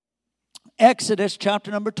Exodus chapter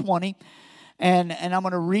number 20. And I'm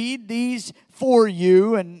going to read these for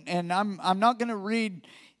you. And I'm not going to read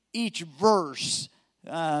each verse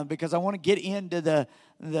because I want to get into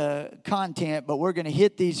the content. But we're going to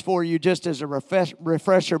hit these for you just as a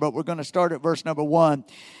refresher. But we're going to start at verse number 1.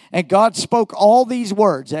 And God spoke all these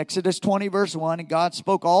words. Exodus 20 verse 1. And God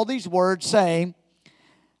spoke all these words saying,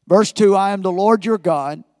 verse 2, I am the Lord your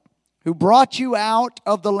God, who brought you out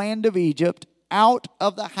of the land of Egypt, out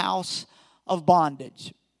of the house of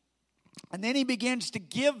bondage. And then he begins to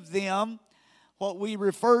give them what we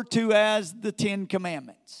refer to as the 10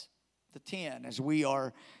 Commandments. The 10, as we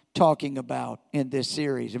are talking about in this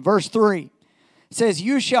series. In verse 3, it says,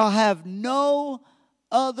 you shall have no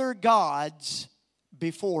other gods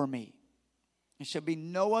before me. There shall be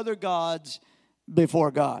no other gods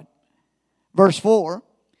before God. Verse 4,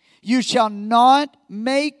 you shall not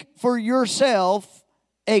make for yourself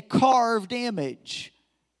a carved image,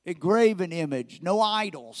 a graven image, no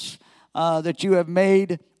idols that you have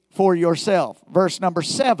made for yourself. Verse number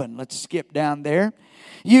 7, let's skip down there.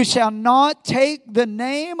 You shall not take the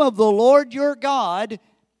name of the Lord your God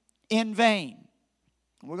in vain.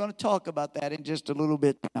 We're going to talk about that in just a little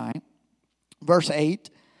bit tonight. Verse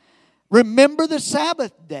 8, remember the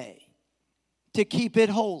Sabbath day to keep it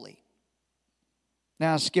holy.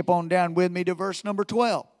 Now skip on down with me to verse number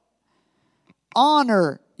 12.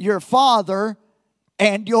 Honor your father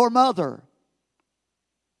and your mother.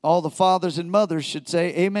 All the fathers and mothers should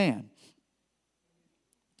say amen.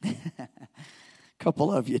 A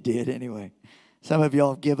couple of you did anyway. Some of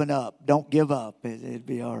y'all have given up. Don't give up. It'd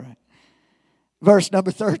be all right. Verse number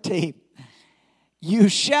 13. You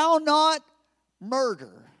shall not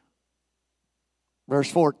murder. Verse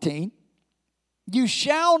 14. You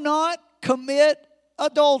shall not commit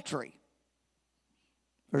adultery.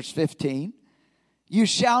 Verse 15, you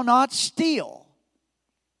shall not steal.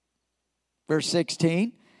 Verse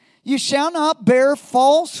 16, you shall not bear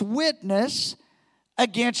false witness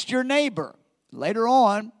against your neighbor. Later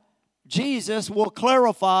on, Jesus will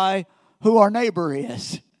clarify who our neighbor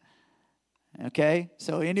is. Okay,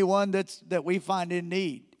 so anyone that we find in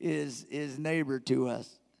need is neighbor to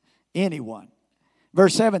us. Anyone.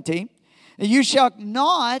 Verse 17, you shall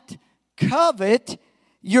not covet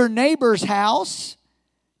your neighbor's house.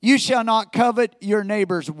 You shall not covet your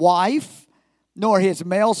neighbor's wife, nor his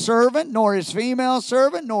male servant, nor his female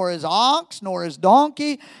servant, nor his ox, nor his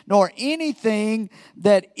donkey, nor anything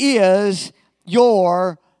that is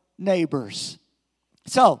your neighbor's.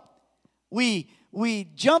 So, we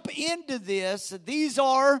jump into this. These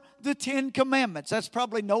are the 10 Commandments. That's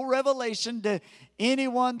probably no revelation to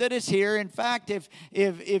anyone that is here. In fact,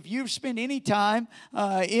 if you've spent any time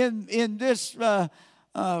in this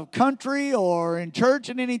country or in church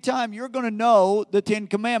at any time, you're going to know the 10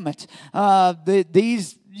 Commandments.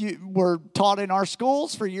 These were taught in our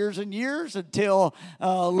schools for years and years until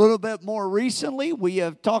a little bit more recently. We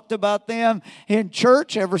have talked about them in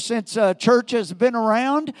church ever since church has been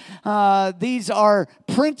around. These are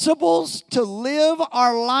principles to live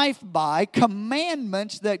our life by,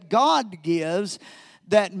 commandments that God gives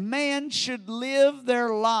that man should live their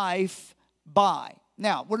life by.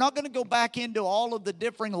 Now, we're not going to go back into all of the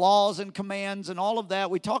differing laws and commands and all of that.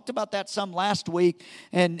 We talked about that some last week,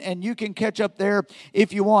 and you can catch up there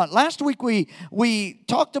if you want. Last week we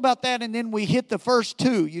talked about that, and then we hit the first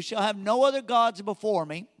two. You shall have no other gods before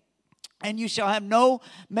me. And you shall have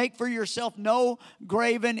make for yourself no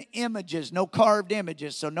graven images, no carved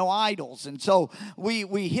images, so no idols. And so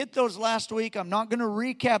we hit those last week. I'm not going to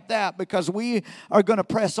recap that because we are going to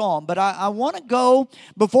press on. But I want to go,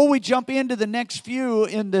 before we jump into the next few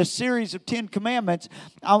in the series of 10 Commandments,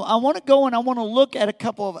 I want to go and I want to look at a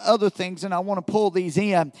couple of other things, and I want to pull these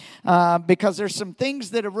in because there's some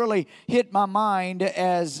things that have really hit my mind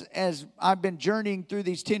as I've been journeying through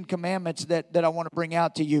these 10 Commandments that I want to bring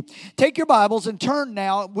out to you. Take your Bibles and turn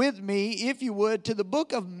now with me, if you would, to the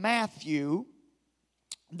book of Matthew,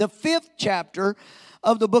 the 5th chapter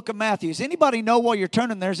of the book of Matthew. Does anybody know while you're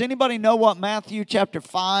turning there? Does anybody know what Matthew chapter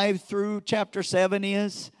 5 through chapter 7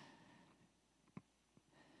 is?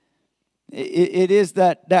 It is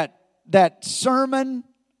that sermon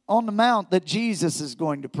on the Mount that Jesus is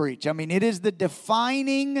going to preach. I mean, it is the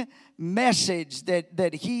defining message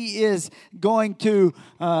that he is going to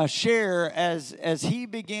share as he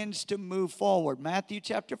begins to move forward. Matthew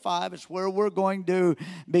chapter 5 is where we're going to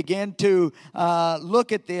begin to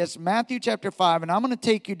look at this. Matthew chapter 5, and I'm going to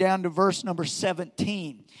take you down to verse number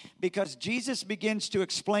 17 because Jesus begins to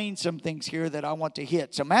explain some things here that I want to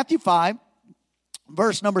hit. So Matthew 5,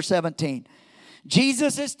 verse number 17.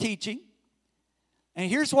 Jesus is teaching. And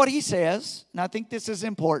here's what he says, and I think this is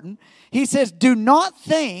important. He says, do not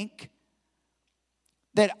think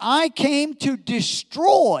that I came to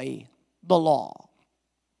destroy the law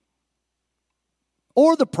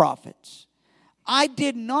or the prophets. I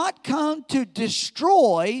did not come to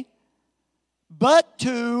destroy, but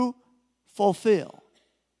to fulfill.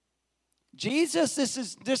 Jesus, this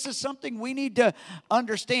is something we need to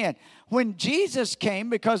understand. When Jesus came,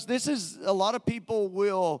 because this is, a lot of people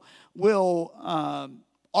will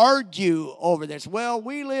argue over this. Well,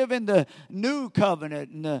 we live in the New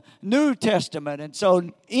Covenant, in the New Testament, and so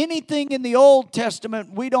anything in the Old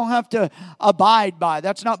Testament we don't have to abide by.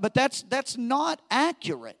 That's not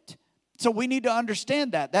accurate. So we need to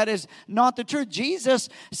understand that. That is not the truth. Jesus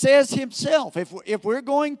says himself, if we're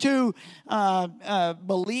going to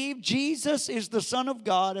believe Jesus is the Son of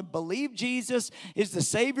God and believe Jesus is the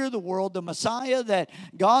Savior of the world, the Messiah that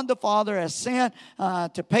God the Father has sent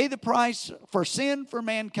to pay the price for sin for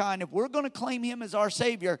mankind, if we're going to claim him as our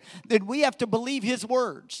Savior, then we have to believe his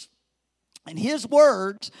words. And his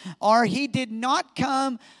words are, he did not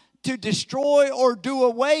come to destroy or do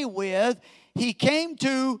away with. He came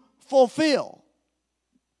to fulfill.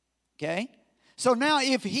 Okay? So now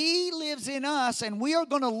if he lives in us and we are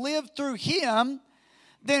going to live through him,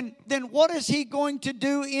 then what is he going to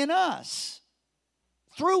do in us?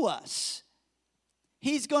 Through us.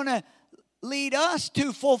 He's going to lead us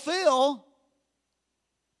to fulfill,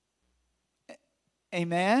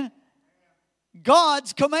 amen,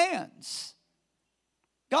 God's commands,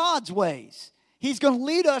 God's ways. He's going to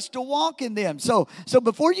lead us to walk in them. So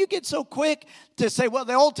before you get so quick to say, well,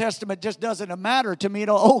 the Old Testament just doesn't matter to me.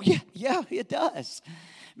 Yeah, it does.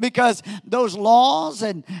 Because those laws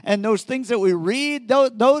and those things that we read,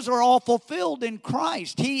 those are all fulfilled in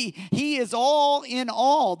Christ. He is all in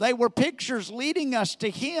all. They were pictures leading us to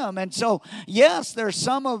him. And so, yes, there's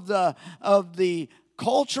some of the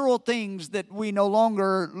cultural things that we no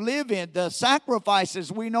longer live in, the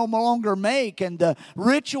sacrifices we no longer make, and the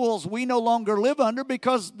rituals we no longer live under,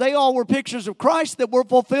 because they all were pictures of Christ that were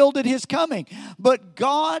fulfilled at his coming. But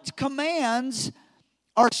God's commands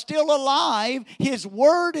are still alive. His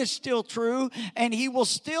word is still true, and he will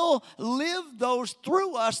still live those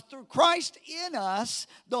through us, through Christ in us,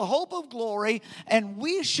 the hope of glory, and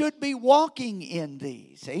we should be walking in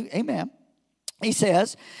these. Amen. He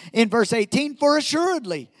says in verse 18, for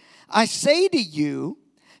assuredly, I say to you,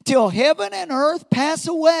 till heaven and earth pass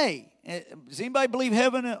away. Does anybody believe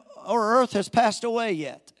heaven or earth has passed away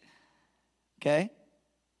yet? Okay.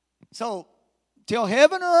 So, till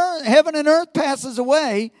heaven and earth passes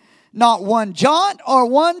away, not one jot or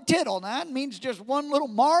one tittle. Now, that means just one little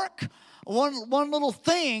mark, one little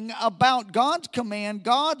thing about God's command,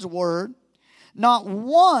 God's word. Not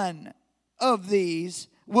one of these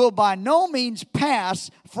will by no means pass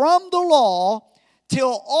from the law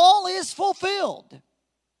till all is fulfilled.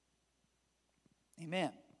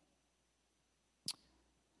 Amen.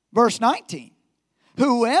 Verse 19.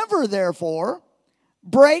 Whoever therefore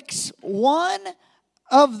breaks one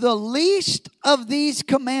of the least of these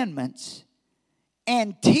commandments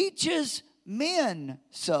and teaches men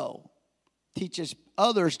so, teaches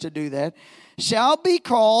others to do that, shall be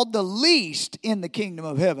called the least in the kingdom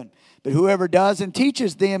of heaven. But whoever does and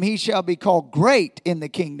teaches them, he shall be called great in the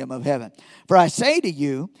kingdom of heaven. For I say to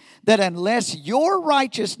you that unless your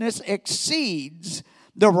righteousness exceeds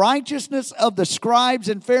the righteousness of the scribes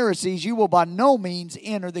and Pharisees, you will by no means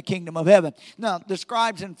enter the kingdom of heaven. Now, the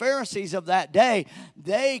scribes and Pharisees of that day,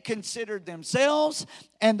 they considered themselves,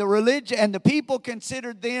 and the religion and the people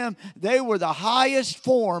considered them, they were the highest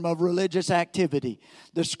form of religious activity.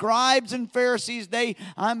 The scribes and Pharisees, they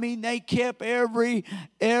kept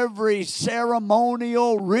every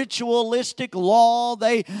ceremonial, ritualistic law.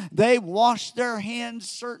 They washed their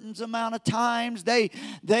hands certain amount of times. They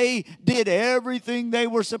did everything they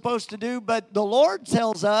were supposed to do. But the Lord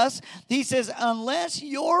tells us, he says, unless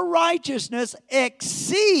your righteousness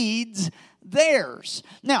exceeds theirs.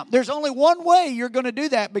 Now, there's only one way you're going to do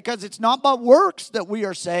that, because it's not by works that we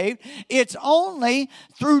are saved. It's only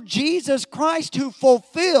through Jesus Christ, who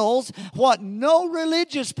fulfills what no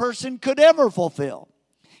religious person could ever fulfill.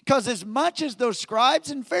 Because as much as those scribes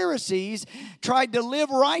and Pharisees tried to live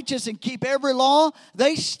righteous and keep every law,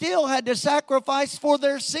 they still had to sacrifice for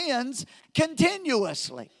their sins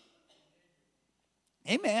continuously.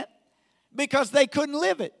 Amen. Because they couldn't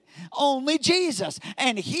live it. Only Jesus.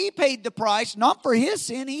 And he paid the price, not for his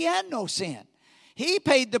sin. He had no sin. He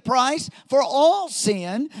paid the price for all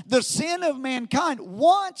sin, the sin of mankind.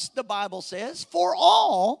 Once, the Bible says, for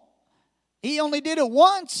all. He only did it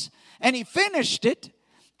once, and he finished it.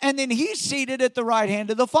 And then he's seated at the right hand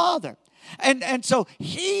of the Father. And so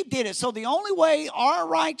he did it. So the only way our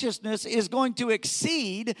righteousness is going to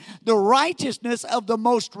exceed the righteousness of the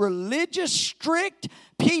most religious, strict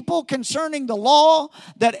people concerning the law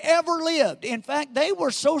that ever lived. In fact, they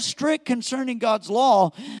were so strict concerning God's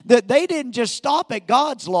law that they didn't just stop at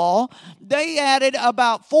God's law. They added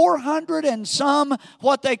about 400 and some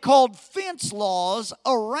what they called fence laws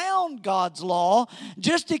around God's law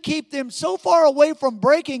just to keep them so far away from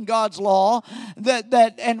breaking God's law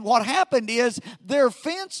that and what happened is their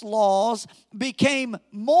fence laws became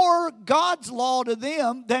more God's law to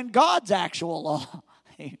them than God's actual law.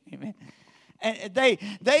 Amen. And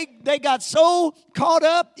they got so caught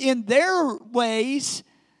up in their ways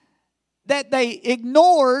that they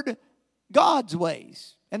ignored God's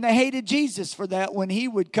ways. And they hated Jesus for that when he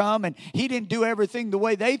would come, and he didn't do everything the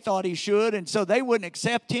way they thought he should, and so they wouldn't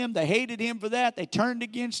accept him. They hated him for that. They turned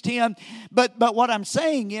against him. But what I'm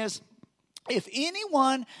saying is, if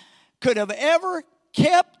anyone could have ever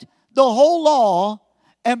kept the whole law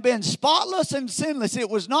and been spotless and sinless, it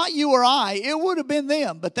was not you or I. It would have been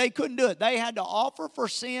them, but they couldn't do it. They had to offer for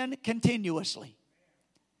sin continuously.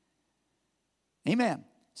 Amen.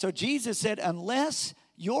 So Jesus said, unless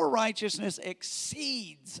your righteousness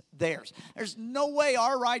exceeds theirs. There's no way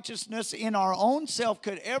our righteousness in our own self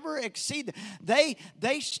could ever exceed. They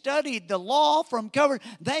studied the law from cover.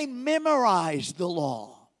 They memorized the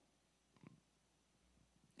law.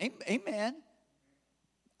 Amen.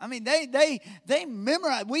 I mean, they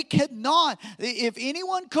memorized. We could not. If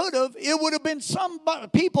anyone could have, it would have been some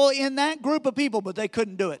people in that group of people, but they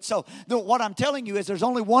couldn't do it. So what I'm telling you is there's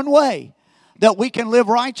only one way that we can live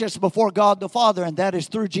righteous before God the Father, and that is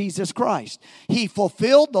through Jesus Christ. He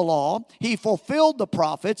fulfilled the law. He fulfilled the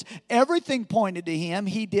prophets. Everything pointed to him.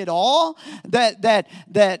 He did all that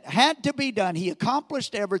had to be done. He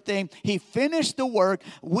accomplished everything. He finished the work.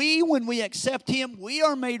 When we accept him, we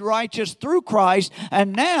are made righteous through Christ.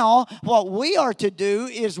 And now what we are to do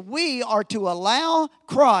is we are to allow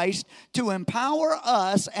Christ to empower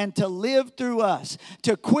us and to live through us,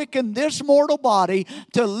 to quicken this mortal body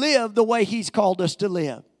to live the way he's called us to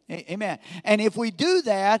live. Amen. And if we do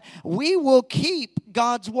that, we will keep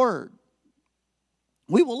God's word.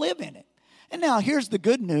 We will live in it. And now here's the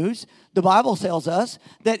good news. The Bible tells us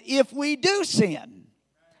that if we do sin,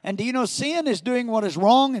 and do you know sin is doing what is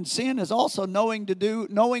wrong, and sin is also knowing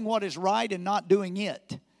what is right and not doing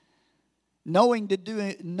it. Knowing to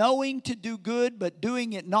do good but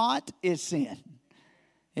doing it not is sin.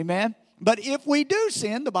 Amen. But if we do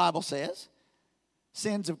sin, the Bible says,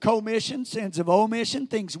 sins of commission, sins of omission,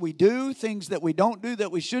 things we do, things that we don't do that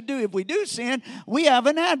we should do. If we do sin, we have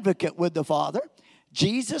an advocate with the Father,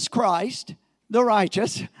 Jesus Christ, the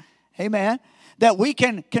righteous. Amen. That we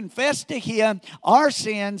can confess to him our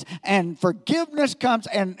sins, and forgiveness comes,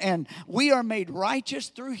 and we are made righteous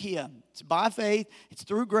through him. It's by faith. It's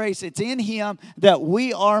through grace. It's in him that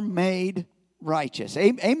we are made righteous.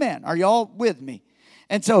 Amen. Are y'all with me?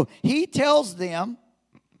 And so he tells them,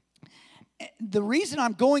 the reason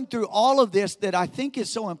I'm going through all of this that I think is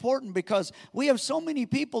so important, because we have so many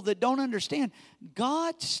people that don't understand.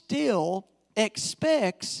 God still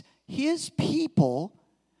expects his people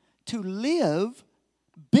to live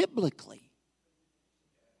biblically.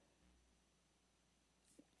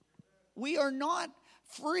 We are not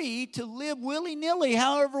free to live willy-nilly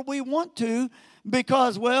however we want to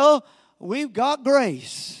because, well, we've got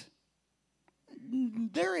grace.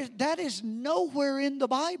 That is nowhere in the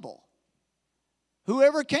Bible.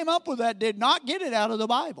 Whoever came up with that did not get it out of the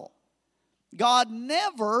Bible. God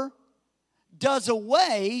never does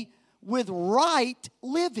away with right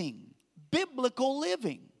living, biblical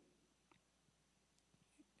living.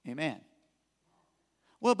 Amen.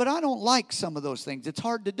 Well, but I don't like some of those things. It's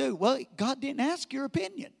hard to do. Well, God didn't ask your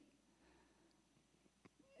opinion.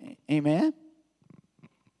 Amen.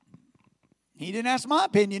 He didn't ask my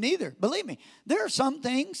opinion either. Believe me, there are some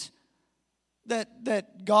things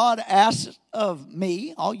that God asks of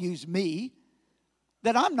me, I'll use me,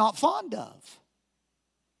 that I'm not fond of.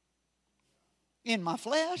 In my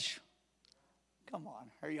flesh. Come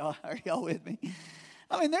on, are y'all with me?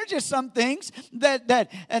 I mean, there's just some things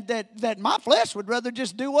that my flesh would rather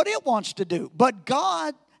just do what it wants to do. But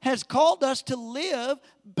God has called us to live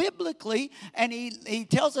biblically, and He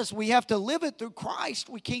tells us we have to live it through Christ.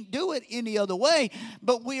 We can't do it any other way.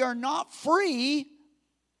 But we are not free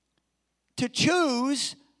to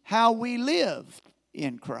choose how we live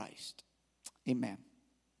in Christ. Amen.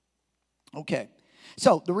 Okay.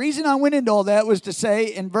 So the reason I went into all that was to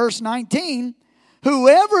say in verse 19,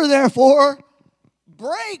 whoever therefore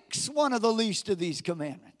breaks one of the least of these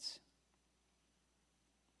commandments.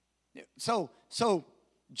 So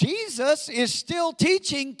Jesus is still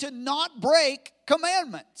teaching to not break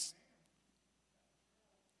commandments.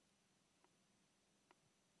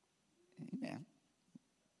 Amen.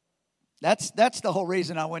 That's the whole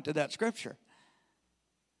reason I went to that scripture.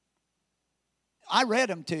 I read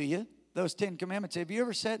them to you, those 10 commandments. Have you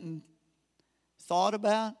ever sat and thought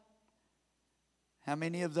about how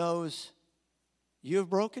many of those you have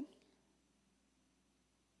broken?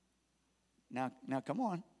 Now come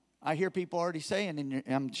on. I hear people already saying,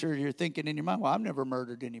 I'm sure you're thinking in your mind, well, I've never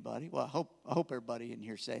murdered anybody. Well, I hope everybody in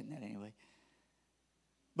here is saying that anyway.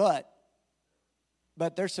 But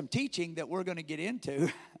there's some teaching that we're going to get into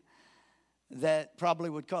that probably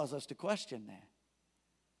would cause us to question that.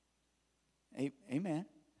 Amen.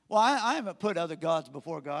 Well, I haven't put other gods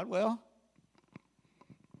before God. Well,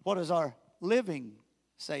 what does our living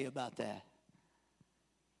say about that?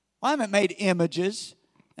 Well, I haven't made images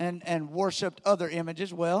and worshiped other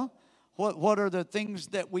images. Well, what are the things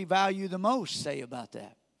that we value the most say about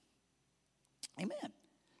that? Amen.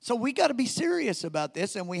 So we got to be serious about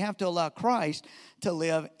this, and we have to allow Christ to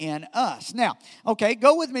live in us. Now, okay,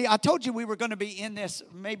 go with me. I told you we were going to be in this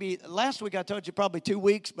maybe last week. I told you probably 2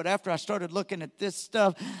 weeks, but after I started looking at this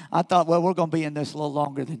stuff, I thought, well, we're going to be in this a little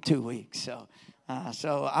longer than 2 weeks. So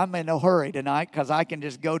I'm in no hurry tonight because I can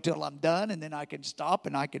just go till I'm done, and then I can stop,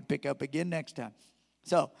 and I can pick up again next time.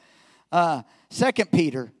 So 2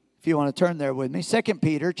 Peter, if you want to turn there with me, 2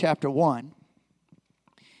 Peter chapter 1,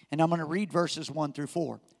 and I'm going to read verses 1 through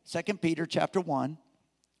 4. 2 Peter chapter 1,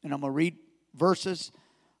 and I'm going to read verses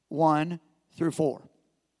 1 through 4.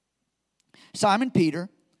 Simon Peter,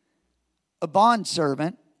 a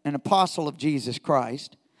bondservant and apostle of Jesus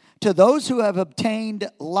Christ, to those who have obtained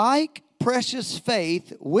like precious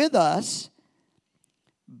faith with us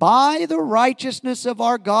by the righteousness of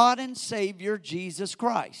our God and Savior Jesus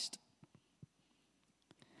Christ.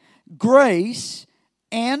 Grace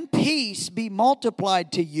and peace be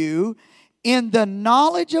multiplied to you in the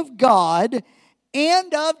knowledge of God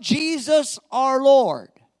and of Jesus our Lord,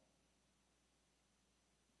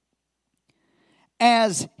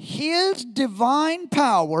 as His divine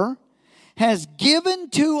power has given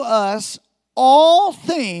to us all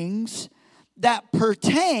things that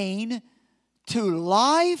pertain to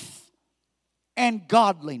life and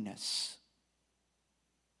godliness,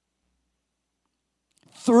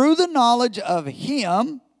 through the knowledge of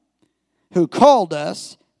Him who called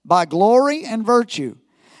us by glory and virtue,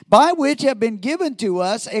 by which have been given to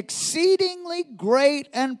us exceedingly great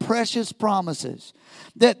and precious promises,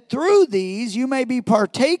 that through these you may be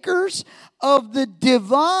partakers of the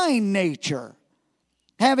divine nature,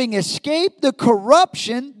 having escaped the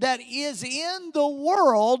corruption that is in the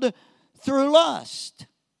world through lust.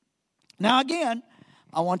 Now again,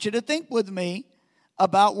 I want you to think with me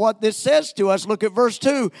about what this says to us. Look at verse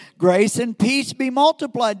 2. Grace and peace be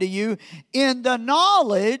multiplied to you in the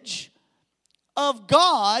knowledge of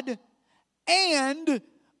God and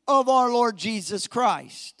of our Lord Jesus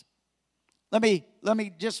Christ. Let me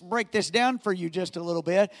just break this down for you just a little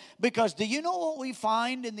bit, because do you know what we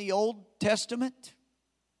find in the Old Testament?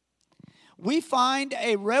 We find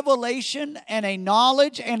a revelation and a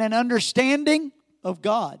knowledge and an understanding of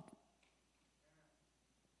God.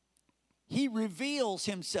 He reveals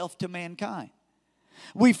Himself to mankind.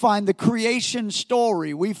 We find the creation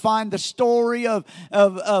story. We find the story of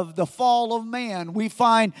the fall of man. We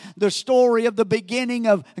find the story of the beginning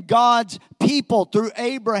of God's people through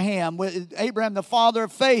Abraham. Abraham, the father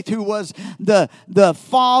of faith, who was the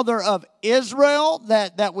father of Israel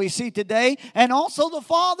that we see today, and also the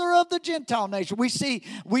father of the Gentile nation. We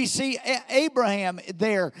see Abraham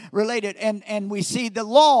there related, and we see the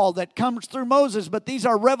law that comes through Moses. But these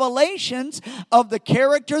are revelations of the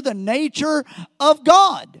character, the nature of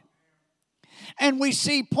God. And we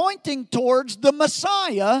see pointing towards the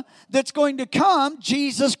Messiah that's going to come,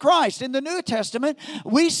 Jesus Christ. In the New Testament,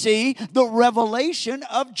 we see the revelation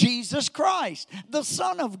of Jesus Christ, the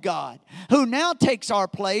Son of God, who now takes our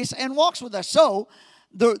place and walks with us. So,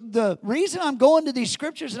 the reason I'm going to these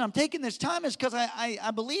scriptures and I'm taking this time is because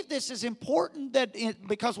I believe this is important,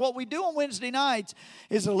 because what we do on Wednesday nights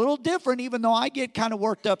is a little different, even though I get kind of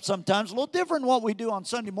worked up sometimes, a little different than what we do on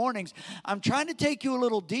Sunday mornings. I'm trying to take you a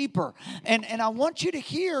little deeper, and I want you to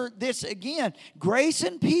hear this again. Grace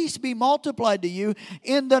and peace be multiplied to you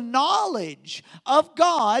in the knowledge of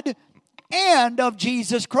God and of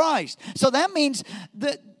Jesus Christ. So that means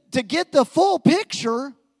that to get the full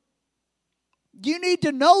picture, you need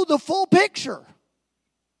to know the full picture.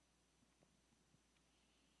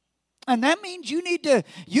 And that means you need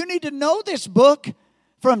to know this book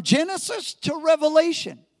from Genesis to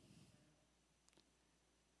Revelation.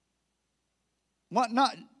 What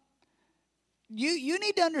not? you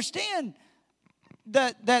need to understand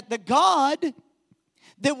that the God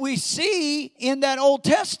that we see in that Old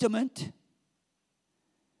Testament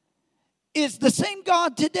is the same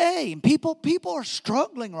God today. And people are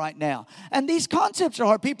struggling right now. And these concepts are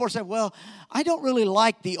hard. People are saying, well, I don't really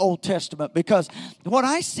like the Old Testament because what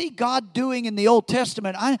I see God doing in the Old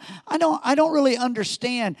Testament, I don't really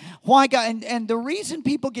understand why God, and the reason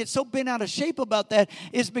people get so bent out of shape about that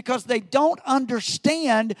is because they don't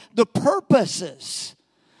understand the purposes.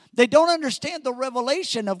 They don't understand the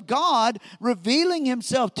revelation of God revealing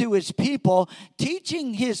Himself to His people,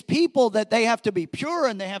 teaching His people that they have to be pure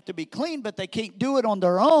and they have to be clean, but they can't do it on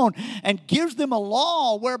their own, and gives them a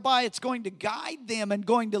law whereby it's going to guide them and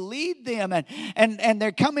going to lead them, and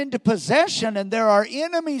they come into possession, and there are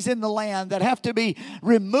enemies in the land that have to be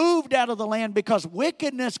removed out of the land because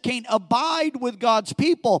wickedness can't abide with God's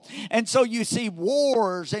people. And so you see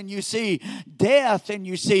wars, and you see death, and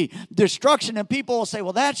you see destruction, and people will say,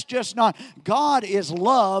 well, that's just not. God is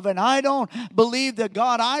love, and I don't believe the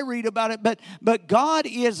God I read about it, but God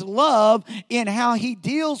is love in how He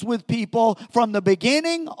deals with people from the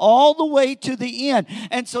beginning all the way to the end.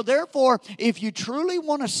 And so therefore, if you truly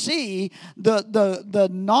want to see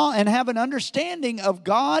and have an understanding of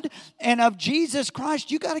God and of Jesus Christ,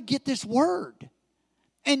 you got to get this word,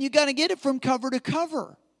 and you got to get it from cover to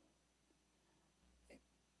cover.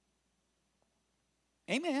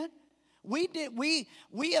 Amen. We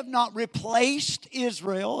have not replaced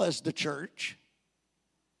Israel as the church.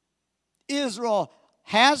 Israel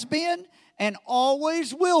has been and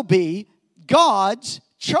always will be God's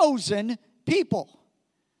chosen people.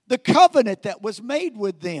 The covenant that was made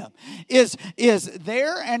with them is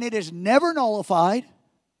there, and it is never nullified.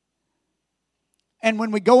 And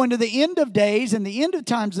when we go into the end of days and the end of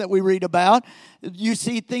times that we read about, you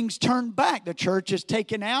see things turn back. The church is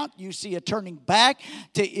taken out. You see a turning back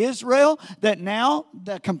to Israel, that now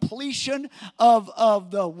the completion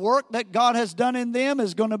of the work that God has done in them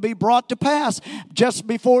is going to be brought to pass just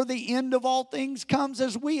before the end of all things comes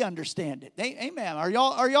as we understand it. Amen. Are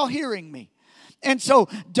y'all hearing me? And so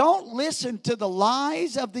don't listen to the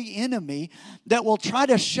lies of the enemy that will try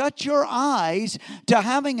to shut your eyes to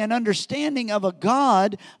having an understanding of a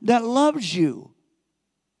God that loves you.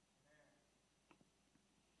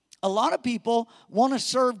 A lot of people want to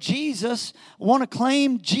serve Jesus, want to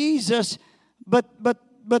claim Jesus, but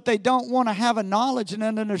they don't want to have a knowledge and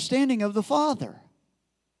an understanding of the Father.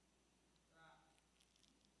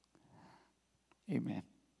 Amen.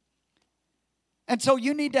 And so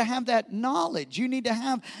you need to have that knowledge. You need to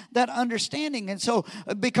have that understanding. And so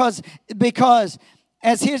because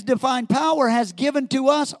as His divine power has given to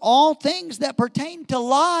us all things that pertain to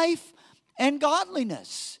life and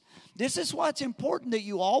godliness. This is why it's important that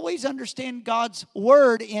you always understand God's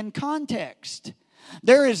word in context.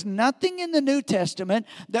 There is nothing in the New Testament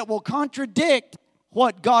that will contradict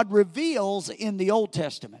what God reveals in the Old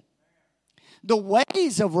Testament. The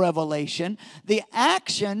ways of revelation, the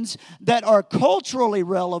actions that are culturally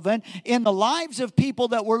relevant in the lives of people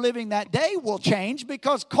that were living that day will change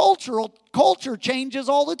because culture changes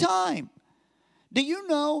all the time. Do you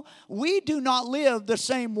know we do not live the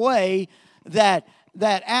same way that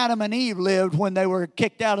Adam and Eve lived when they were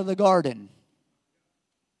kicked out of the garden?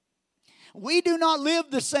 We do not live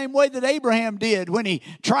the same way that Abraham did when he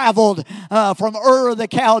traveled from Ur of the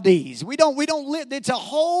Chaldees. We don't live. It's a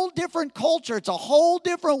whole different culture. It's a whole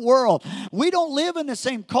different world. We don't live in the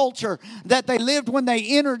same culture that they lived when they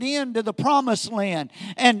entered into the promised land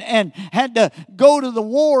and had to go to the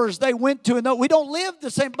wars they went to. And we don't live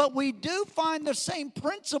the same, but we do find the same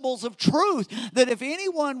principles of truth, that if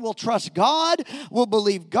anyone will trust God, will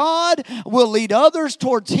believe God, will lead others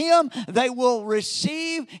towards Him, they will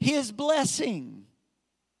receive His blessing.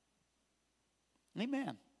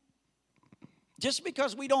 Amen. Just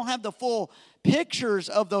because we don't have the full pictures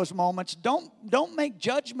of those moments, don't make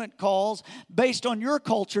judgment calls based on your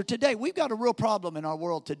culture today. We've got a real problem in our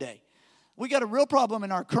world today. We got a real problem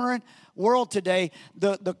in our current world today.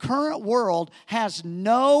 The current world has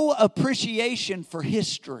no appreciation for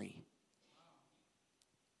history.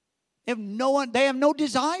 They have no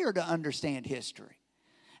desire to understand history.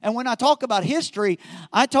 And when I talk about history,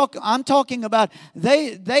 I'm talking about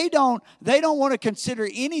they don't want to consider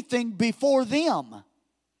anything before them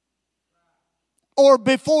or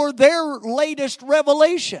before their latest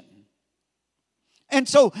revelation. And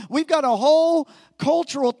so we've got a whole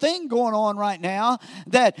cultural thing going on right now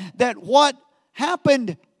that what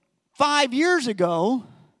happened 5 years ago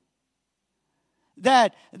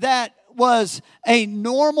that was a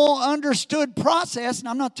normal, understood process. And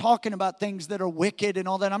I'm not talking about things that are wicked and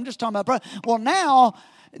all that. I'm just talking about, well, now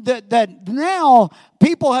that now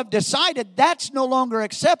people have decided that's no longer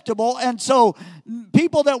acceptable. And so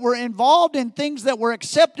people that were involved in things that were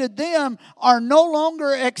accepted then are no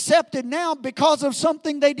longer accepted now because of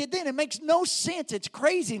something they did then. It makes no sense. It's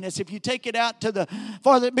craziness if you take it out to the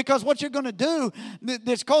farther. Because what you're going to do,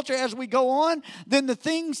 this culture as we go on, then the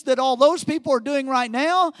things that all those people are doing right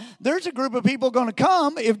now, there's a group of people going to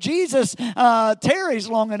come if Jesus tarries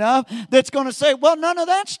long enough that's going to say, well, none of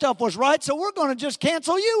that stuff was right, so we're going to just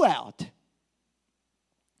cancel you out.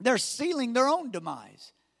 They're sealing their own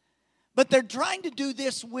demise. But they're trying to do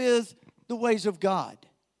this with the ways of God.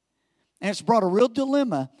 And it's brought a real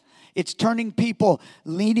dilemma. It's turning people,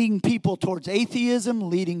 leading people towards atheism,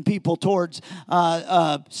 leading people towards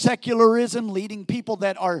secularism, leading people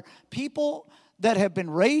that are people that have been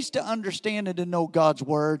raised to understand and to know God's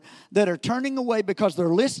Word, that are turning away because they're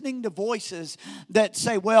listening to voices that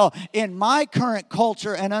say, well, in my current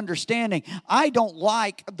culture and understanding, I don't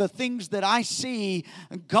like the things that I see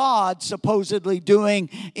God supposedly doing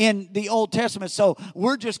in the Old Testament, so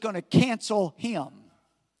we're just going to cancel Him.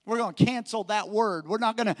 We're going to cancel that word. We're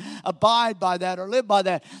not going to abide by that or live by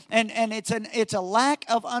that. And it's a lack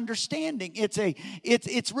of understanding.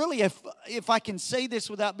 It's really, if I can say this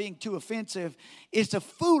without being too offensive, it's a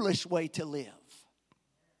foolish way to live.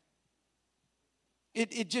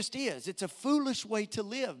 It just is. It's a foolish way to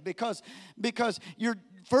live because you're,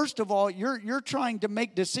 first of all, you're trying to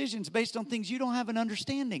make decisions based on things you don't have an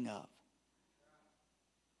understanding of.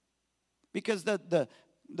 Because the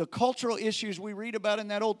cultural issues we read about in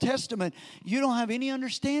that Old Testament, you don't have any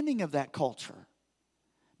understanding of that culture.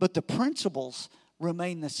 But the principles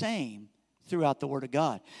remain the same throughout the Word of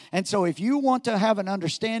God. And so if you want to have an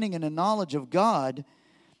understanding and a knowledge of God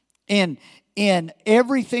in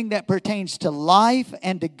everything that pertains to life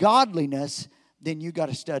and to godliness, then you got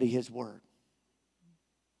to study His Word.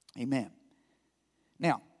 Amen.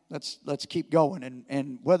 Now, let's keep going.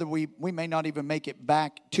 And whether we may not even make it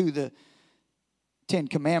back to the 10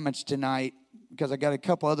 Commandments tonight, because I got a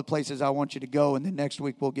couple other places I want you to go, and then next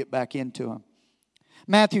week we'll get back into them.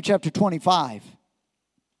 Matthew chapter 25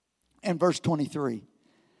 and verse 23.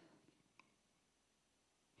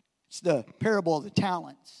 It's the parable of the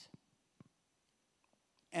talents.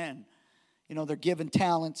 And, they're given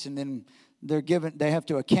talents, and then they have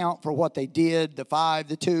to account for what they did, the 5,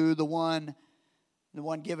 the 2, the 1. The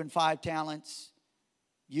one given 5 talents,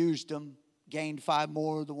 used them. Gained 5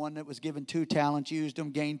 more. The one that was given 2 talents used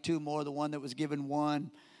them. Gained 2 more. The one that was given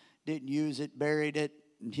 1 didn't use it, buried it.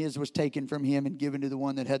 And his was taken from him and given to the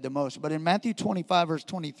one that had the most. But in Matthew 25 verse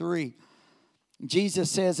 23,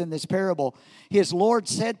 Jesus says in this parable, his Lord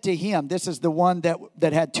said to him, this is the one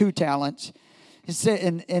that had 2 talents. He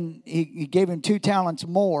said, and he gave him 2 talents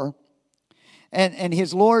more. And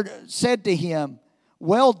his Lord said to him,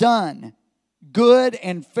 well done, good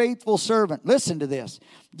and faithful servant. Listen to this.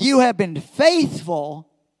 You have been faithful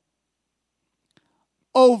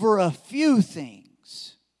over a few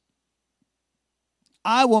things.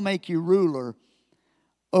 I will make you ruler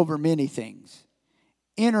over many things.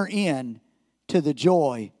 Enter in to the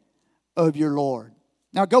joy of your Lord.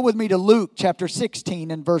 Now go with me to Luke chapter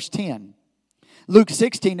 16 and verse 10. Luke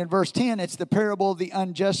 16 and verse 10, it's the parable of the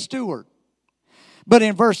unjust steward. But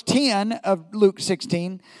in verse 10 of Luke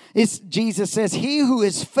 16, Jesus says, he who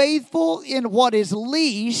is faithful in what is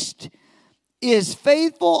least is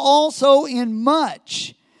faithful also in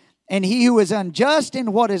much. And he who is unjust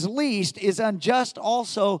in what is least is unjust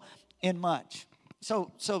also in much.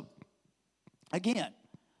 So again,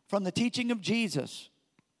 from the teaching of Jesus,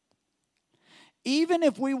 even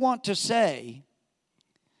if we want to say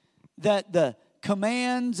that the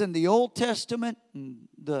commands in the Old Testament and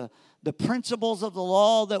the principles of the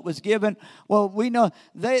law that was given, well, we know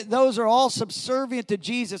those are all subservient to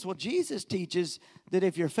Jesus. Well, Jesus teaches that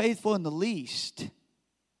if you're faithful in the least,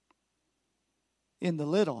 in the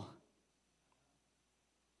little,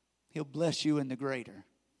 He'll bless you in the greater.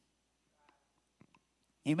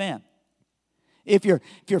 Amen. If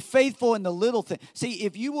you're faithful in the little thing, see,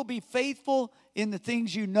 if you will be faithful in the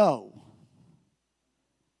things you know,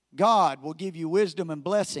 God will give you wisdom and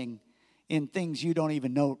blessing in things you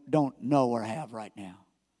don't know or have right now.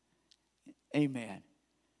 Amen.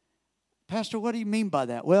 Pastor, what do you mean by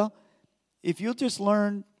that? Well, if you'll just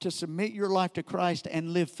learn to submit your life to Christ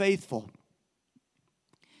and live faithful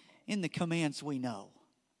in the commands we know,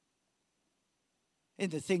 in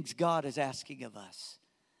the things God is asking of us,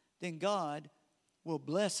 then God will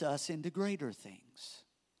bless us into greater things.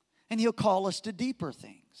 And He'll call us to deeper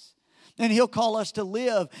things. And He'll call us to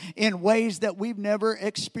live in ways that we've never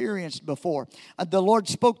experienced before. The Lord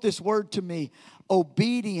spoke this word to me,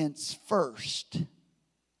 obedience first,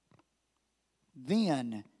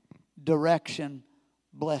 then direction,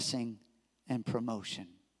 blessing, and promotion.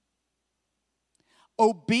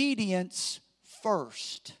 Obedience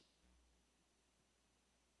first.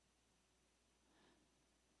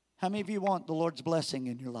 How many of you want the Lord's blessing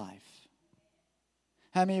in your life?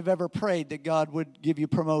 How many have ever prayed that God would give you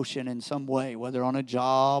promotion in some way, whether on a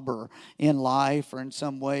job or in life or in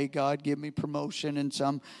some way? God, give me promotion in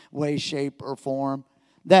some way, shape, or form.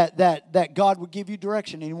 That God would give you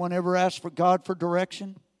direction. Anyone ever asked for God for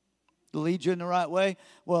direction to lead you in the right way?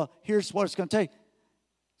 Well, here's what it's going to take.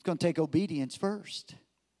 It's going to take obedience first.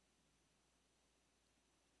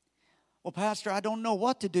 Well, Pastor, I don't know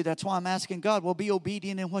what to do. That's why I'm asking God. Well, be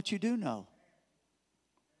obedient in what you do know.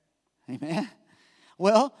 Amen.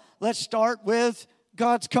 Well, let's start with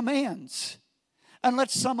God's commands. And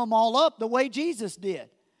let's sum them all up the way Jesus did.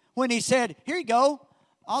 When He said, here you go.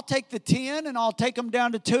 I'll take the 10 and I'll take them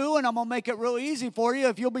down to 2 and I'm going to make it real easy for you.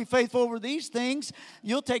 If you'll be faithful over these things,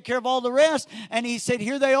 you'll take care of all the rest. And He said,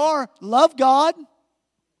 here they are. Love God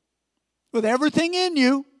with everything in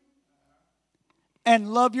you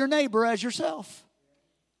and love your neighbor as yourself.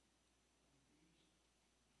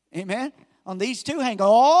 Amen. On these two hang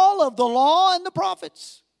all of the law and the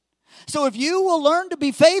prophets. So if you will learn to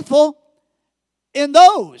be faithful in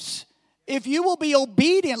those, if you will be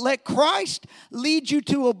obedient, let Christ lead you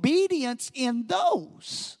to obedience in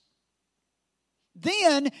those,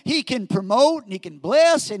 then He can promote and He can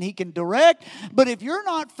bless and He can direct. But if you're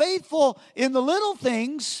not faithful in the little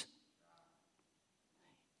things,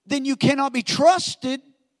 then you cannot be trusted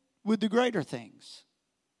with the greater things.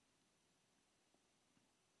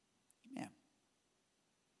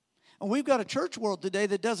 And we've got a church world today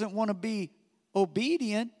that doesn't want to be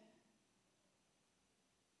obedient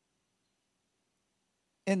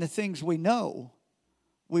in the things we know.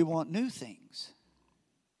 We want new things.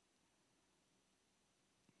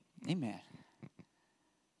 Amen.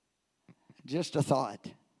 Just a thought.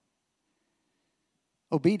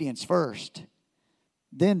 Obedience first,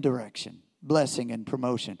 then direction, blessing, and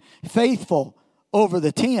promotion. Faithful over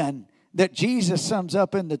the 10 that Jesus sums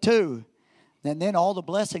up in the 2. And then all the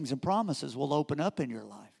blessings and promises will open up in your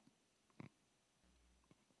life.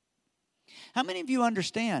 How many of you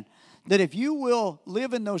understand that if you will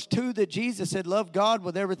live in those 2 that Jesus said, love God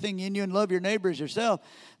with everything in you and love your neighbor as yourself,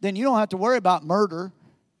 then you don't have to worry about murder,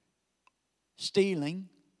 stealing,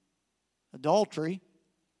 adultery,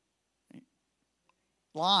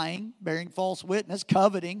 lying, bearing false witness,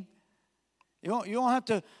 coveting. You don't have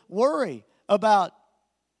to worry about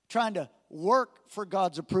trying to work for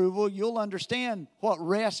God's approval. You'll understand what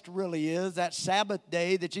rest really is, that Sabbath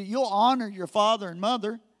day that you'll honor your father and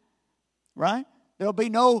mother, right? There'll be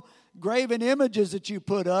no graven images that you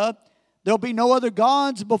put up. There'll be no other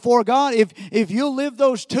gods before God. If you live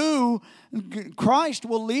those 2, Christ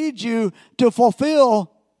will lead you to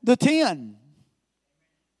fulfill the 10.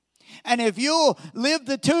 And if you'll live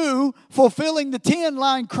the 2, fulfilling the 10,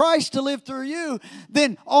 allowing Christ to live through you,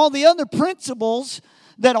 then all the other principles,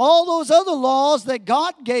 that all those other laws that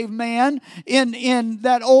God gave man in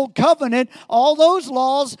that old covenant, all those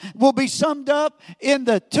laws will be summed up in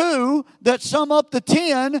the 2 that sum up the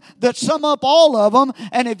 10, that sum up all of them.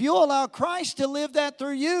 And if you allow Christ to live that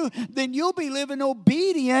through you, then you'll be living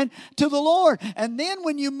obedient to the Lord. And then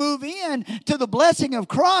when you move in to the blessing of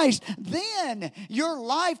Christ, then your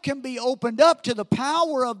life can be opened up to the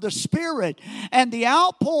power of the Spirit and the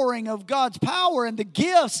outpouring of God's power and the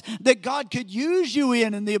gifts that God could use you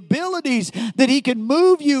in, and the abilities that He can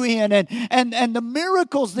move you in, and the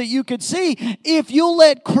miracles that you could see if you'll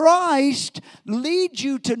let Christ lead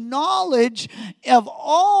you to knowledge of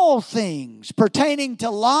all things pertaining to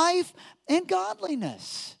life and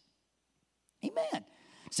godliness. Amen.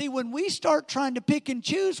 See, when we start trying to pick and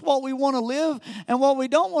choose what we want to live and what we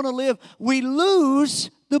don't want to live, we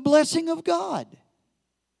lose the blessing of God.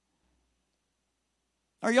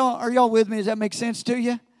 Are y'all with me? Does that make sense to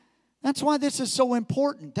you? That's why this is so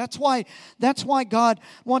important. That's why God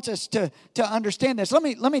wants us to understand this. Let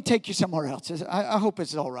me take you somewhere else. I hope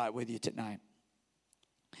it's all right with you tonight.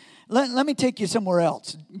 Let me take you somewhere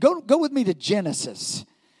else. Go with me to Genesis,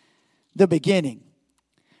 the beginning.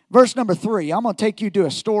 Verse number 3. I'm going to take you to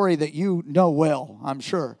a story that you know well, I'm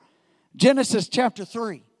sure. Genesis chapter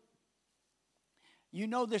 3. You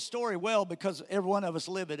know this story well because every one of us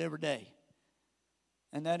live it every day.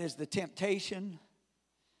 And that is the temptation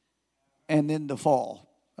and then the fall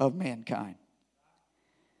of mankind.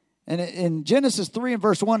 And in Genesis 3 and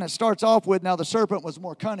verse 1, it starts off with, now the serpent was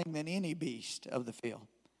more cunning than any beast of the field.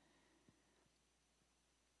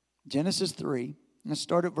 Genesis 3, let's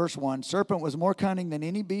start at verse 1. Serpent was more cunning than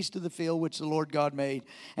any beast of the field which the Lord God made.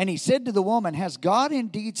 And he said to the woman, has God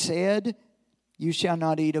indeed said, You shall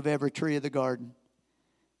not eat of every tree of the garden.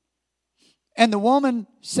 And the woman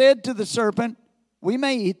said to the serpent, we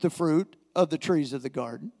may eat the fruit of the trees of the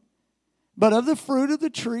garden, but of the fruit of the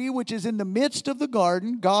tree which is in the midst of the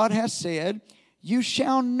garden, God has said, you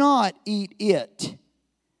shall not eat it,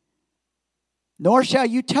 nor shall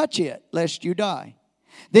you touch it, lest you die.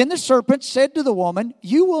 Then the serpent said to the woman,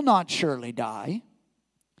 you will not surely die.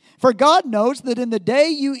 For God knows that in the day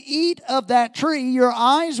you eat of that tree, your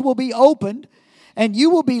eyes will be opened, and you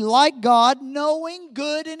will be like God, knowing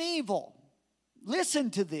good and evil. Listen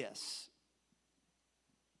to this.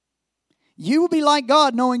 You will be like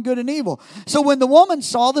God, knowing good and evil. So when the woman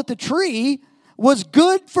saw that the tree was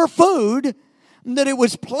good for food, and that it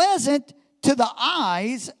was pleasant to the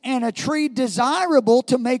eyes, and a tree desirable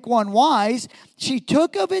to make one wise, she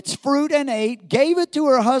took of its fruit and ate, gave it to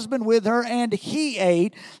her husband with her, and he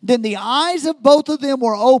ate. Then the eyes of both of them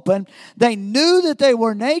were open. They knew that they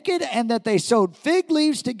were naked, and that they sewed fig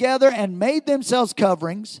leaves together and made themselves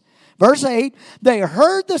coverings. Verse 8, they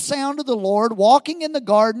heard the sound of the Lord walking in the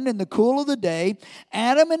garden in the cool of the day.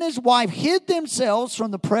 Adam and his wife hid themselves from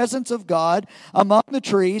the presence of God among the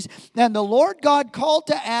trees. And the Lord God called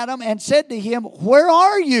to Adam and said to him, where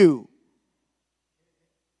are you?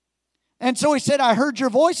 And so he said, I heard your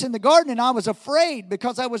voice in the garden, and I was afraid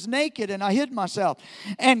because I was naked and I hid myself.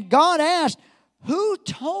 And God asked, who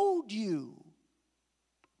told you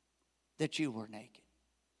that you were naked?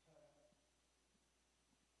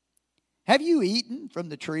 Have you eaten from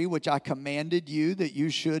the tree which I commanded you that you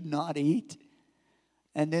should not eat?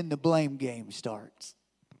 And then the blame game starts.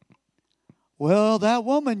 Well, that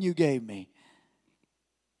woman you gave me.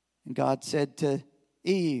 And God said to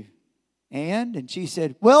Eve, and she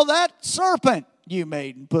said, well, that serpent you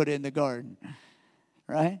made and put in the garden.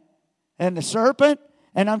 Right? And the serpent,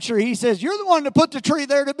 and I'm sure he says, you're the one that put the tree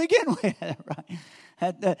there to begin with. Right?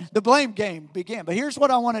 The blame game began. But here's what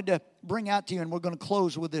I wanted to bring out to you, and we're going to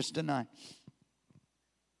close with this tonight.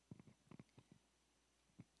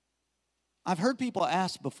 I've heard people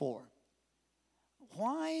ask before,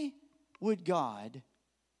 why would God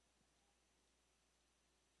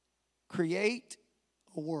create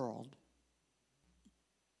a world,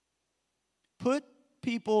 put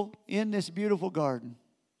people in this beautiful garden,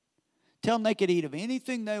 tell them they could eat of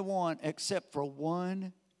anything they want except for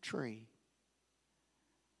one tree?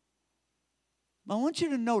 I want you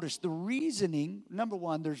to notice the reasoning. Number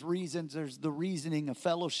one, there's reasons. There's the reasoning of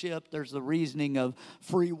fellowship. There's the reasoning of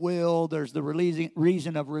free will. There's the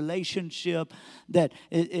reason of relationship, that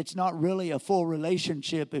it's not really a full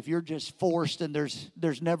relationship if you're just forced and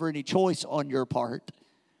there's never any choice on your part.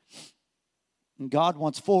 And God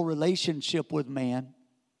wants full relationship with man,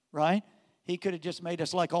 right? He could have just made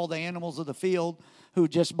us like all the animals of the field who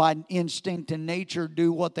just by instinct and nature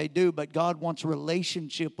do what they do. But God wants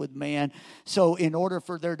relationship with man. So in order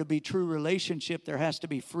for there to be true relationship, there has to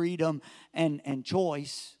be freedom and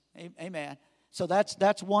choice. Amen. So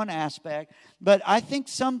that's one aspect. But I think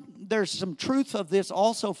there's some truth of this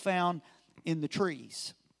also found in the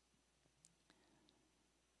trees.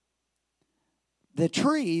 The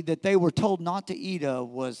tree that they were told not to eat of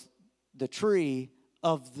was the tree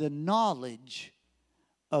of the knowledge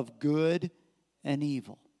of good and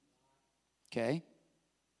evil. Okay?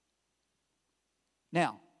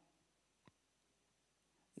 Now,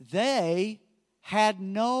 they had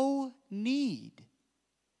no need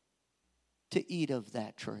to eat of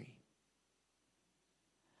that tree.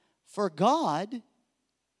 For God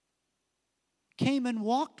came and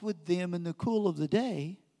walked with them in the cool of the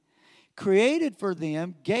day, created for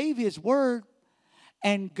them, gave His word,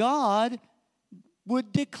 and God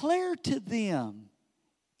would declare to them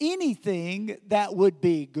anything that would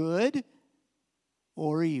be good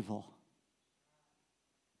or evil.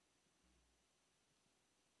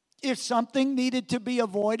 If something needed to be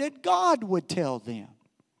avoided, God would tell them.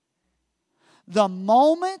 The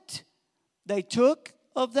moment they took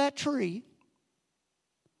of that tree,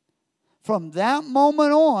 from that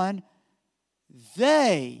moment on,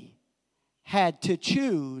 they had to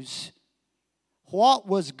choose what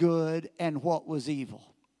was good and what was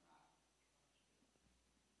evil.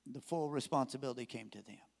 The full responsibility came to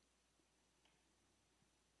them.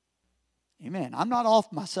 Amen. I'm not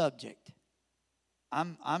off my subject.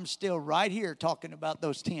 I'm still right here talking about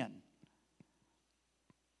those 10.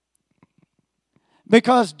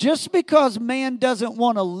 Because just because man doesn't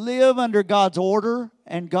want to live under God's order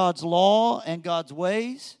and God's law and God's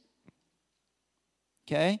ways,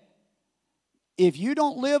 okay? If you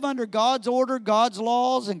don't live under God's order, God's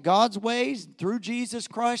laws, and God's ways through Jesus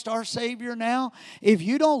Christ, our Savior now, if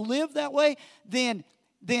you don't live that way, then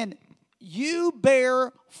you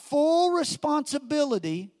bear full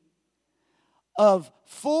responsibility of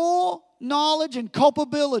full knowledge and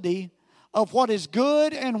culpability of what is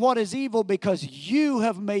good and what is evil, because you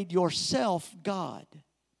have made yourself God.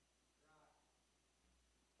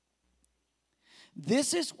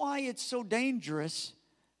 This is why it's so dangerous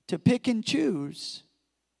to pick and choose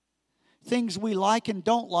things we like and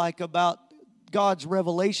don't like about God's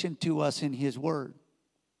revelation to us in His Word.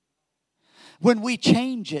 When we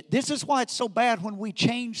change it, this is why it's so bad when we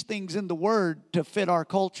change things in the Word to fit our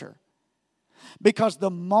culture. Because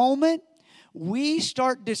the moment we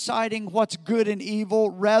start deciding what's good and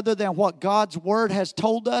evil rather than what God's Word has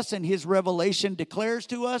told us and His revelation declares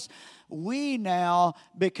to us, we now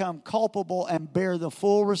become culpable and bear the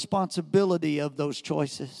full responsibility of those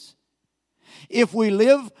choices. If we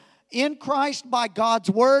live in Christ by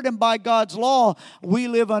God's Word and by God's law, we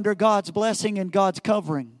live under God's blessing and God's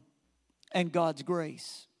covering and God's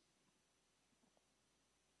grace.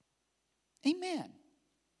 Amen.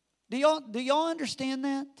 Do y'all understand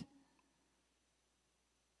that?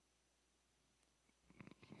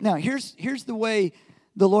 Now, here's the way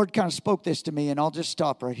the Lord kind of spoke this to me, and I'll just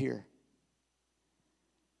stop right here.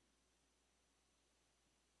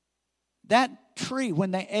 That tree,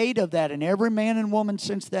 when they ate of that, and every man and woman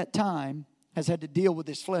since that time has had to deal with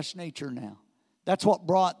this flesh nature now. That's what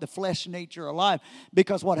brought the flesh nature alive.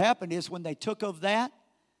 Because what happened is when they took of that,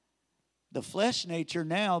 the flesh nature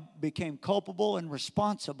now became culpable and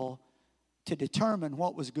responsible to determine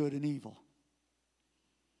what was good and evil.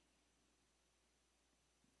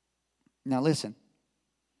 Now listen.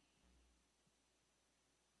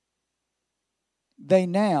 They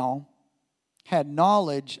now had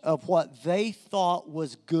knowledge of what they thought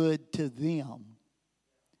was good to them,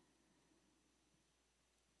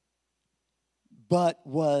 but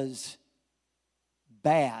was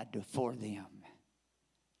bad for them.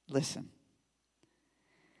 Listen.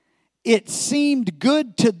 It seemed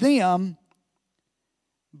good to them,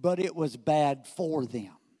 but it was bad for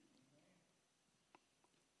them.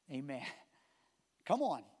 Amen. Come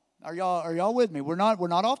on. Are y'all with me? We're not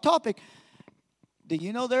off topic. Do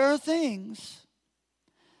you know there are things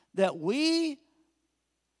that we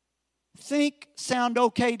think sound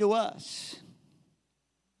okay to us?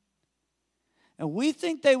 And we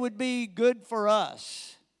think they would be good for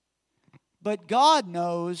us. But God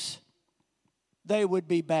knows they would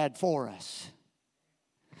be bad for us.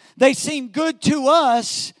 They seem good to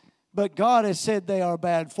us, but God has said they are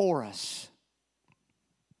bad for us.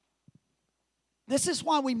 This is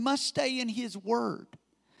why we must stay in His Word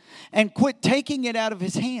and quit taking it out of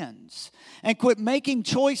His hands and quit making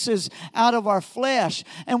choices out of our flesh.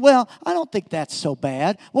 And well, I don't think that's so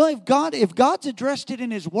bad. Well, if God's addressed it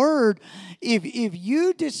in His Word, if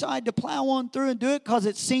you decide to plow on through and do it because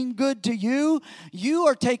it seemed good to you, you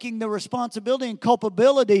are taking the responsibility and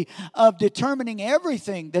culpability of determining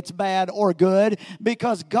everything that's bad or good,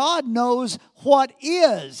 because God knows what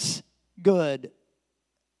is good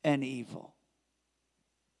and evil.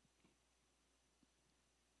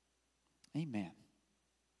 Amen.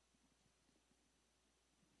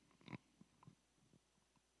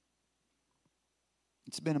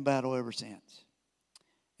 It's been a battle ever since.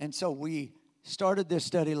 And so we started this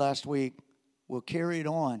study last week. We'll carry it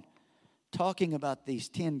on talking about these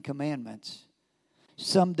 10 commandments,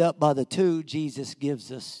 summed up by the 2 Jesus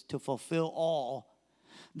gives us to fulfill all.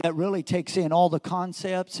 That really takes in all the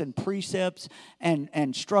concepts and precepts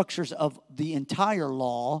and structures of the entire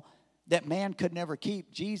law that man could never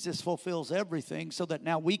keep. Jesus fulfills everything so that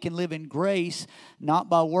now we can live in grace, not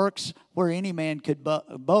by works where any man could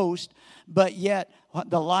boast, but yet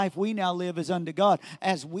the life we now live is unto God.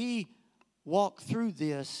 As we walk through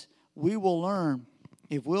this, we will learn,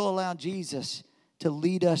 if we'll allow Jesus to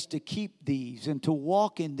lead us to keep these and to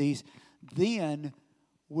walk in these, then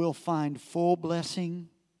we'll find full blessing,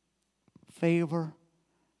 favor,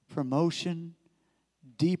 promotion,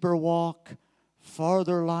 deeper walk,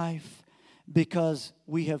 farther life, because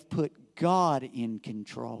we have put God in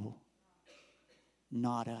control,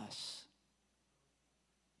 not us.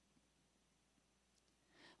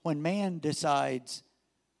 When man decides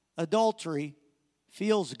adultery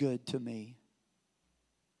feels good to me,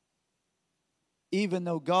 even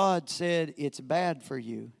though God said it's bad for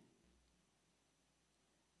you,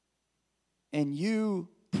 and you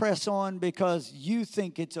press on because you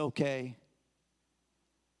think it's okay.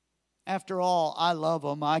 After all, I love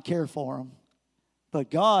them, I care for them. But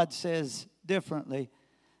God says differently.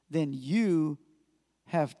 Then you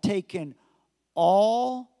have taken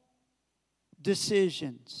all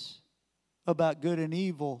decisions about good and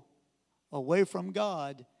evil away from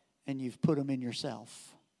God, and you've put them in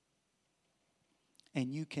yourself. And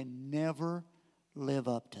you can never live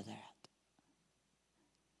up to that.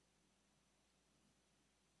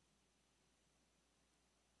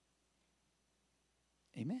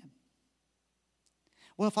 Amen.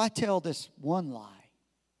 Well, if I tell this one lie,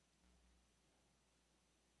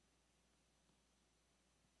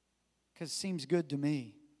 because it seems good to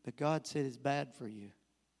me, but God said it's bad for you.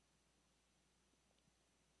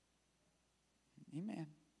 Amen.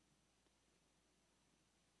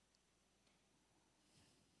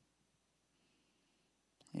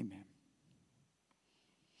 Amen.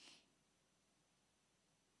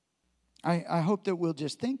 I hope that we'll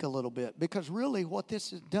just think a little bit, because really what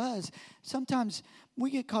this does, sometimes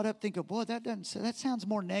we get caught up thinking, boy, that sounds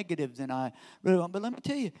more negative than I really want. But let me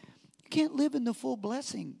tell you, you can't live in the full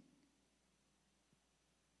blessing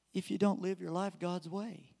if you don't live your life God's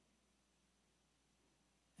way.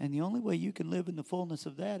 And the only way you can live in the fullness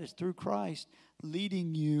of that is through Christ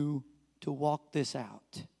leading you to walk this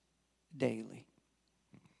out daily.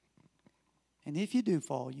 And if you do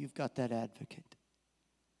fall, you've got that advocate.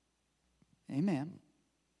 Amen.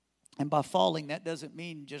 And by falling, that doesn't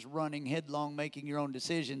mean just running headlong, making your own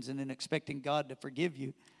decisions, and then expecting God to forgive you.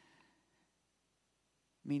 It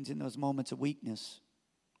means in those moments of weakness,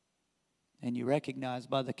 and you recognize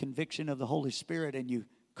by the conviction of the Holy Spirit, and you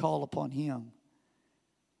call upon Him,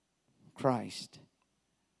 Christ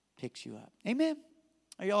picks you up. Amen.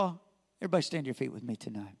 Are y'all, everybody stand to your feet with me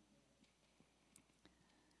tonight.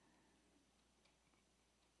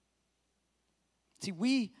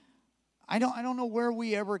 See, I don't know where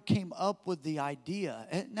we ever came up with the idea.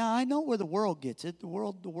 Now I know where the world gets it. The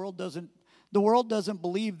world doesn't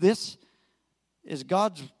believe this is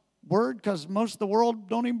God's word, because most of the world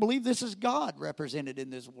don't even believe this is God represented in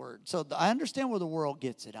this word. So I understand where the world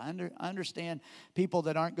gets it. I understand people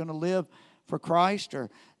that aren't going to live for Christ or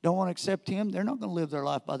don't want to accept Him. They're not going to live their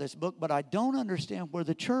life by this book. But I don't understand where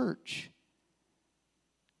the church,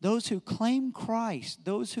 those who claim Christ,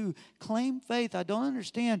 those who claim faith, I don't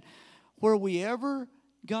understand where we ever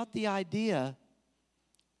got the idea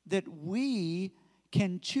that we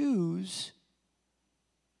can choose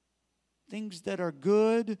things that are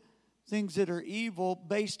good, things that are evil,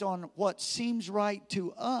 based on what seems right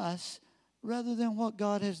to us rather than what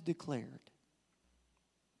God has declared.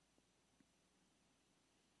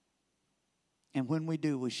 And when we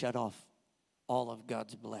do, we shut off all of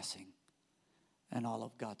God's blessing and all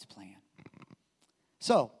of God's plan.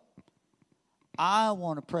 So, I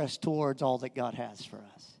want to press towards all that God has for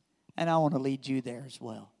us. And I want to lead you there as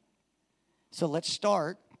well. So let's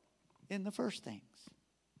start in the first things.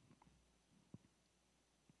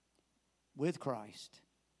 With Christ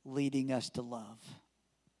leading us to love.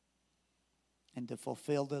 And to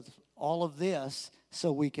fulfill all of this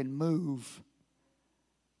so we can move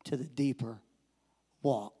to the deeper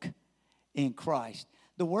walk in Christ.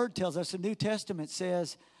 The Word tells us, the New Testament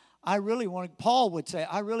says, Paul would say,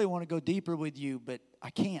 I really want to go deeper with you, but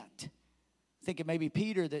I can't. I think it may be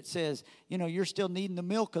Peter that says, you're still needing the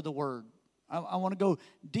milk of the Word. I want to go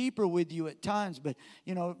deeper with you at times, but,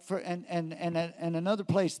 and another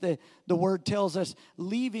place the Word tells us,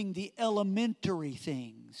 leaving the elementary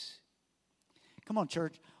things. Come on,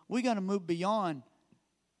 church. We got to move beyond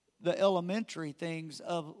the elementary things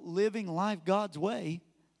of living life God's way,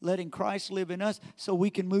 letting Christ live in us, so we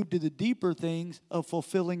can move to the deeper things of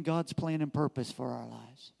fulfilling God's plan and purpose for our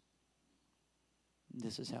lives. And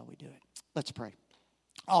this is how we do it. Let's pray.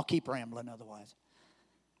 I'll keep rambling otherwise.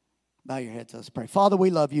 Bow your heads, let's pray. Father, we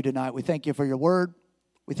love you tonight. We thank you for your word.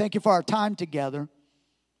 We thank you for our time together.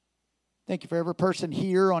 Thank you for every person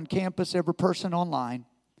here on campus, every person online.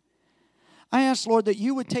 I ask, Lord, that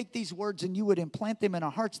you would take these words and you would implant them in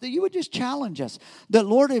our hearts, that you would just challenge us. That,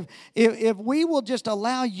 Lord, if we will just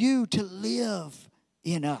allow you to live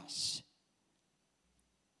in us,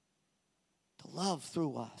 to love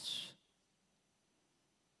through us.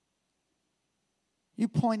 You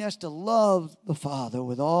point us to love the Father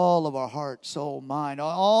with all of our heart, soul, mind,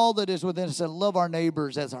 all that is within us, and love our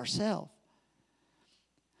neighbors as ourselves.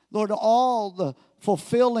 Lord, all the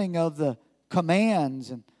fulfilling of the commands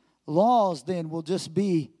and laws then will just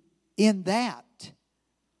be in that.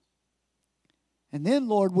 And then,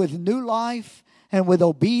 Lord, with new life and with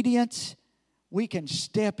obedience, we can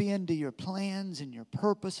step into your plans and your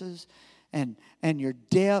purposes and your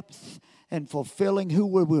depth and fulfilling who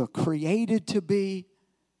we were created to be.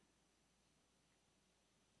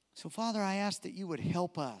 So, Father, I ask that you would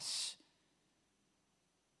help us.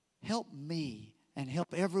 Help me and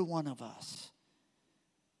help every one of us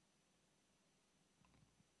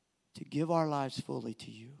to give our lives fully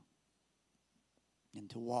to you and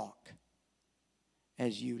to walk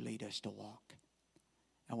as you lead us to walk.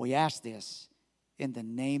 And we ask this in the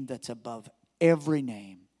name that's above every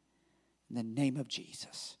name, in the name of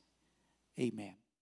Jesus. Amen.